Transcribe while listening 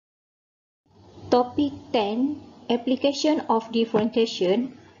Topic 10, Application of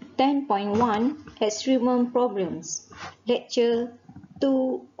Differentiation, 10.1, Extremum Problems, Lecture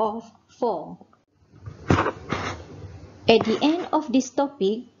 2 of 4. At the end of this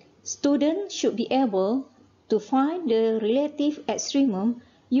topic, students should be able to find the relative extremum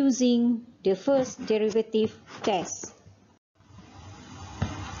using the first derivative test.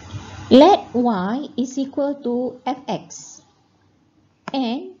 Let y is equal to fx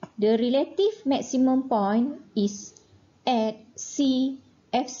and the relative maximum point is at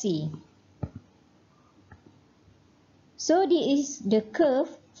CFC. So this is the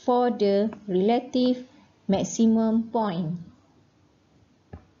curve for the relative maximum point.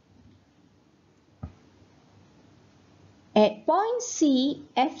 At point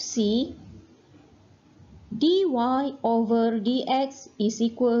CFC, dy over dx is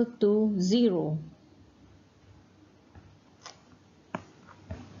equal to 0.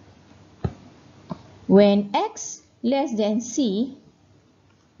 When x less than c,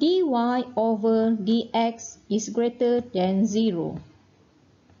 dy over dx is greater than 0.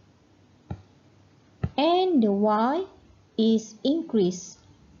 And the y is increased.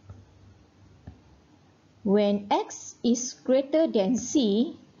 When x is greater than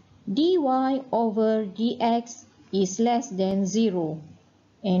c, dy over dx is less than 0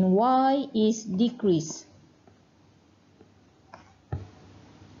 and y is decreased.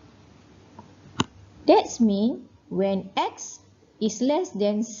 That means when x is less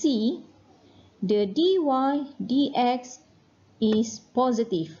than c, the dy dx is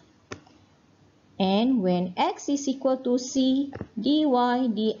positive. And when x is equal to c, dy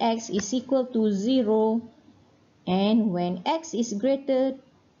dx is equal to 0. And when x is greater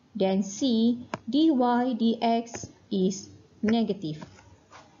than c, dy dx is negative.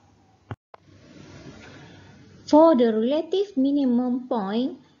 For the relative minimum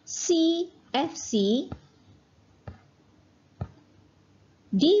point CFC,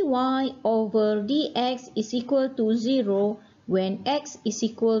 dy over dx is equal to 0 when x is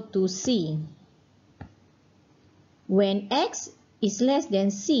equal to c. When x is less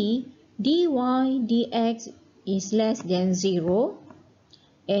than c, dy dx is less than 0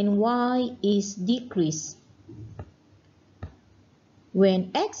 and y is decreased.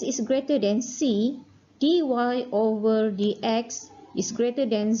 When x is greater than c, dy over dx is greater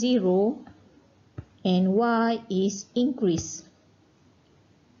than 0 and y is increased.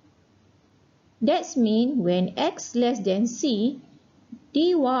 That means when x less than c,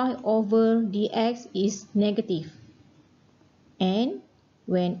 dy over dx is negative. And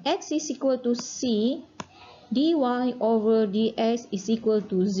when x is equal to c, dy over dx is equal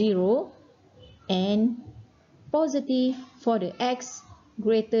to 0 and positive for the x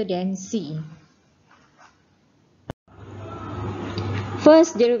greater than c.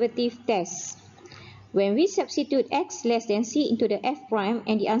 First derivative test. When we substitute x less than c into the f prime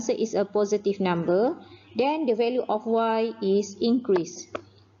and the answer is a positive number, then the value of y is increased.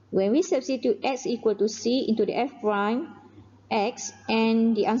 When we substitute x equal to c into the f prime x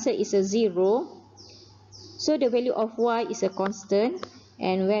and the answer is a 0, so the value of y is a constant.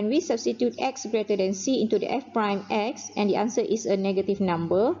 And when we substitute x greater than c into the f prime x and the answer is a negative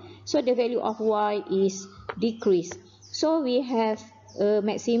number, so the value of y is decreased. So we have a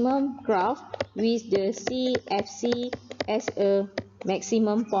maximum graph with the CFC as a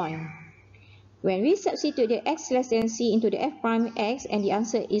maximum point. When we substitute the x less than c into the f prime x and the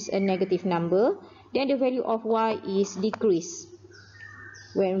answer is a negative number, then the value of y is decreased.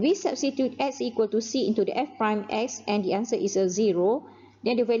 When we substitute x equal to c into the f prime x and the answer is a 0,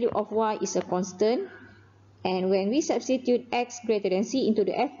 then the value of y is a constant. And when we substitute x greater than c into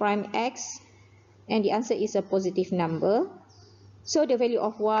the f prime x and the answer is a positive number, so the value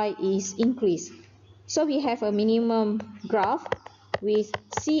of y is increased. So we have a minimum graph with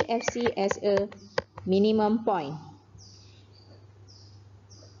CFC as a minimum point.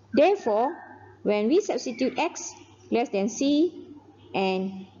 Therefore, when we substitute x less than c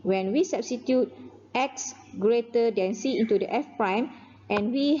and when we substitute x greater than c into the f prime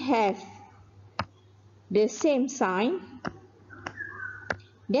and we have the same sign,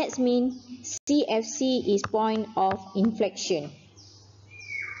 that means CFC is point of inflection.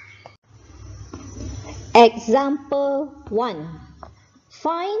 Example 1.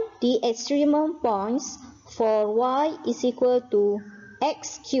 Find the extremum points for y is equal to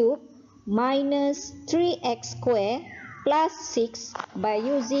x cubed minus 3x squared plus 6 by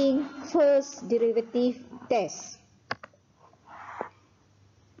using first derivative test.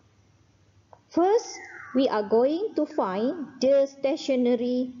 First, we are going to find the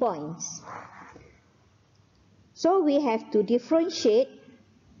stationary points. So we have to differentiate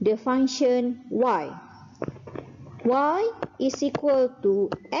the function y. Y is equal to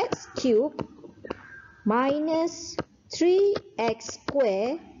x cubed minus 3x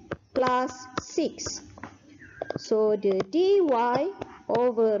squared plus 6. So the dy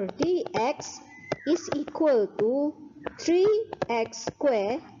over dx is equal to 3x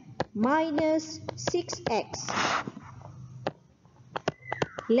squared minus 6x.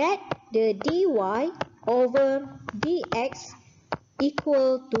 Let the dy over dx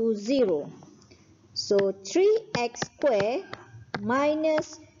equal to 0. So 3x squared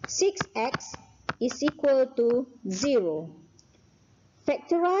minus 6x is equal to 0.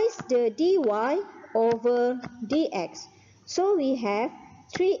 Factorize the dy over dx. So we have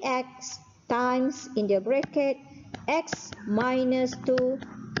 3x times in the bracket x minus 2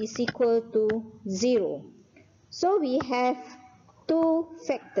 is equal to 0. So we have two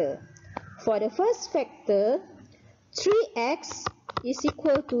factors. For the first factor, 3x is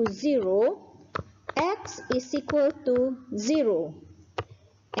equal to 0, x is equal to 0.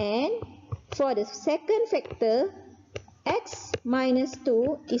 And for the second factor, x minus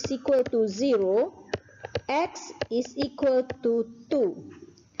 2 is equal to 0, x is equal to 2.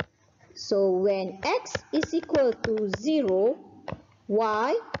 So when x is equal to 0,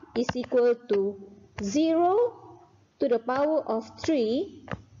 y is equal to 0 to the power of 3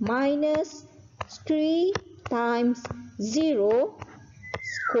 minus 3 times 0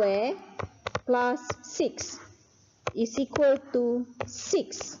 square plus 6 is equal to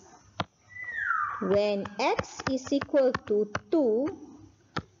 6. When x is equal to 2,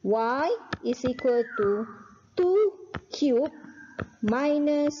 y is equal to 2 cubed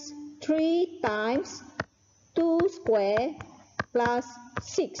minus 3 times 2 square plus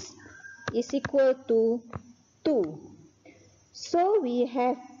 6 is equal to 2. So we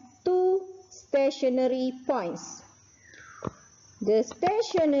have two stationary points. The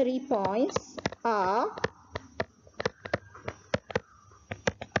stationary points are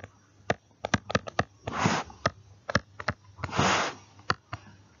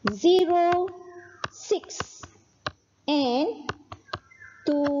 0, 6 and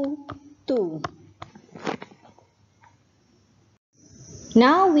 2, 2.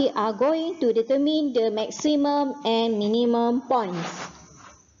 Now we are going to determine the maximum and minimum points.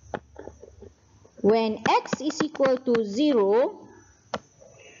 When x is equal to 0,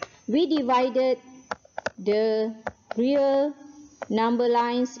 we divided the real number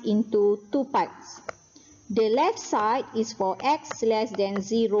lines into two parts. The left side is for x less than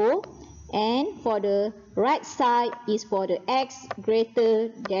 0 and for the right side is for the x greater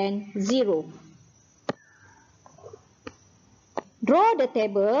than 0. Draw the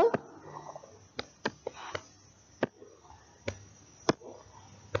table.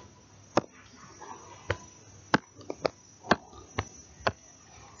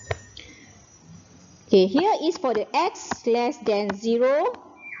 Okay, here is for the x less than 0,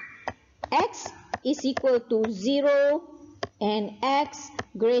 x is equal to 0 and x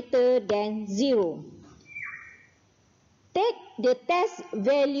greater than 0. Take the test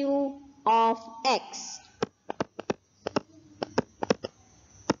value of x.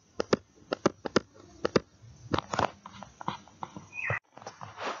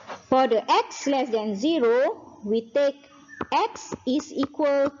 For the x less than 0, we take x is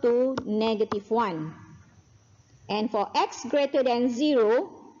equal to -1. And for x greater than 0,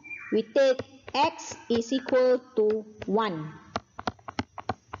 we take x is equal to 1.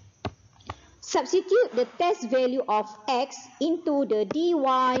 Substitute the test value of x into the dy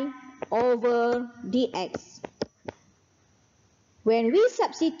over dx. When we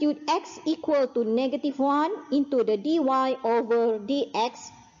substitute x equal to -1 into the dy over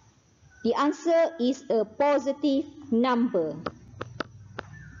dx, the answer is a positive number.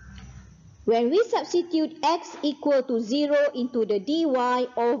 When we substitute x equal to 0 into the dy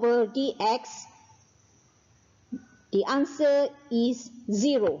over dx, the answer is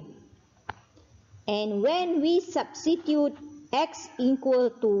 0. And when we substitute x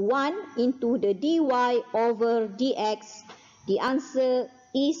equal to 1 into the dy over dx, the answer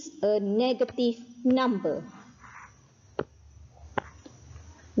is a negative number.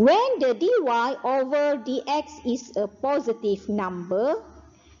 When the dy over dx is a positive number,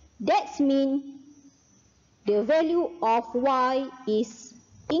 that means the value of y is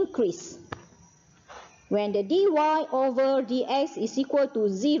increased. When the dy over dx is equal to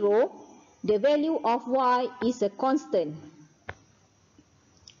 0, the value of y is a constant.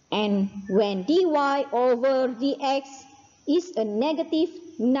 And when dy over dx is a negative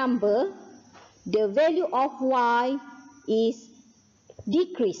number, the value of y is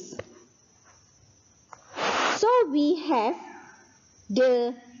decreased. So we have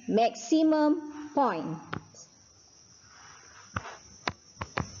the maximum point.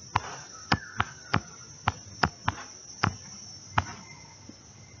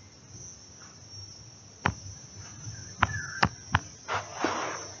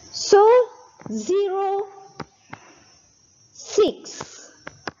 So 0, 6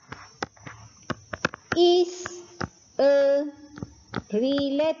 is a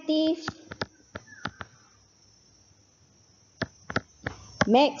relative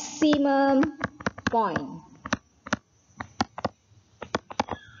maximum point.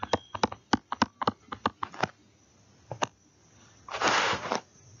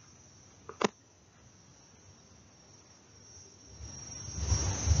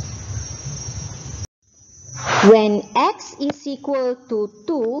 When x is equal to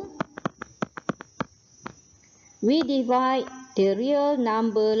 2, we divide the real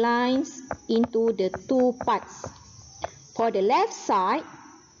number lines into the two parts. For the left side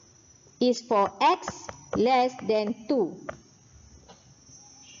is for x less than 2.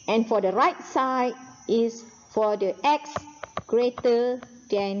 And for the right side is for the x greater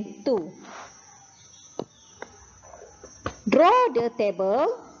than 2. Draw the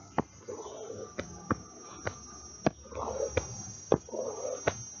table.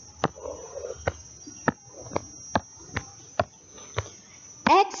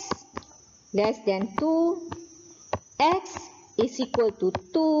 X less than 2, x is equal to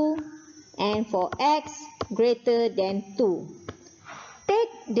 2, and for x greater than 2.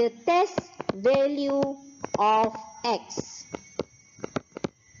 Take the test value of x.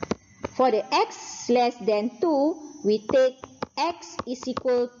 For the x less than 2, we take x is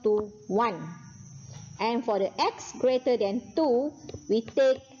equal to 1. And for the x greater than 2, we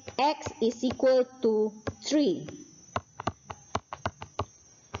take x is equal to 3.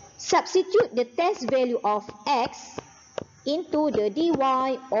 Substitute the test value of x into the dy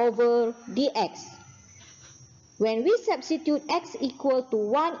over dx. When we substitute x equal to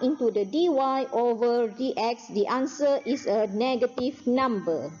 1 into the dy over dx, the answer is a negative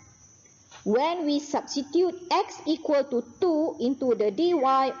number. When we substitute x equal to 2 into the dy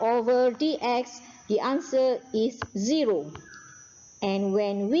over dx, the answer is 0. And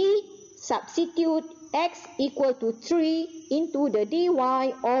when we substitute x equal to 3 into the dy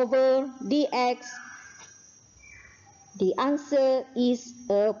over dx, the answer is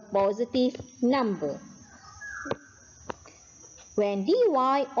a positive number. When dy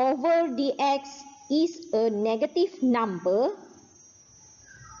over dx is a negative number,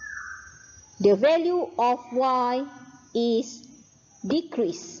 the value of y is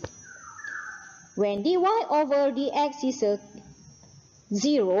decreased. When dy over dx is a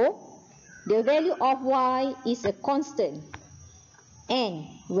 0, the value of y is a constant. And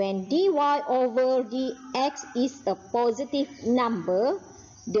when dy over dx is a positive number,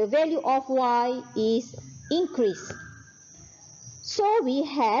 the value of y is increased. So we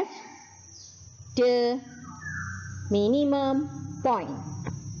have the minimum point.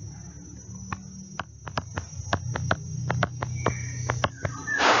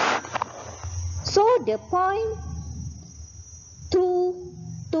 So the point 2,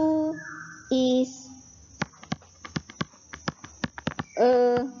 2 is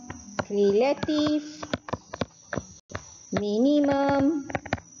a relative minimum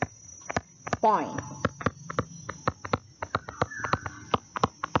point.